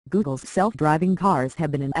Google's self-driving cars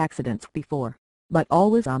have been in accidents before, but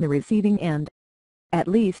always on the receiving end. At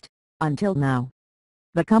least, until now.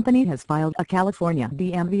 The company has filed a California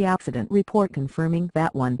DMV accident report confirming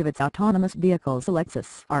that one of its autonomous vehicles,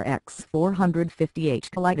 Lexus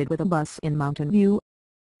RX450h, collided with a bus in Mountain View.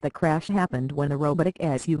 The crash happened when the robotic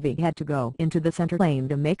SUV had to go into the center lane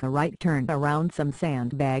to make a right turn around some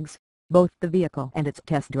sandbags. Both the vehicle and its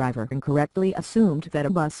test driver incorrectly assumed that a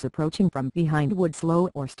bus approaching from behind would slow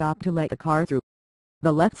or stop to let the car through.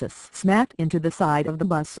 The Lexus smacked into the side of the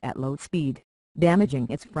bus at low speed, damaging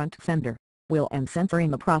its front fender, wheel and sensor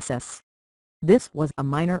in the process. This was a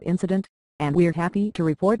minor incident, and we're happy to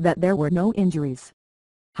report that there were no injuries.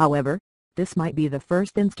 However, this might be the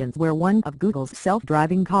first instance where one of Google's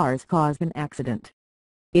self-driving cars caused an accident.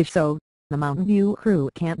 If so, the Mountain View crew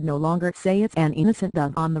can't no longer say it's an innocent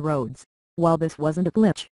bug on the roads. While this wasn't a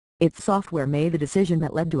glitch, its software made the decision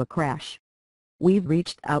that led to a crash. We've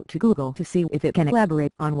reached out to Google to see if it can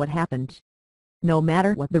elaborate on what happened. No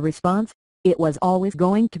matter what the response, it was always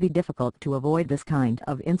going to be difficult to avoid this kind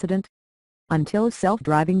of incident. Until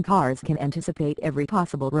self-driving cars can anticipate every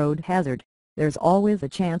possible road hazard, there's always a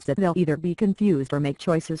chance that they'll either be confused or make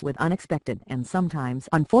choices with unexpected and sometimes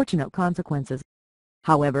unfortunate consequences.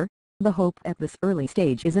 However, the hope at this early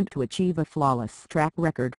stage isn't to achieve a flawless track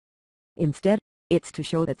record. Instead, it's to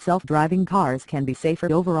show that self-driving cars can be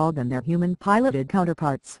safer overall than their human-piloted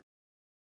counterparts.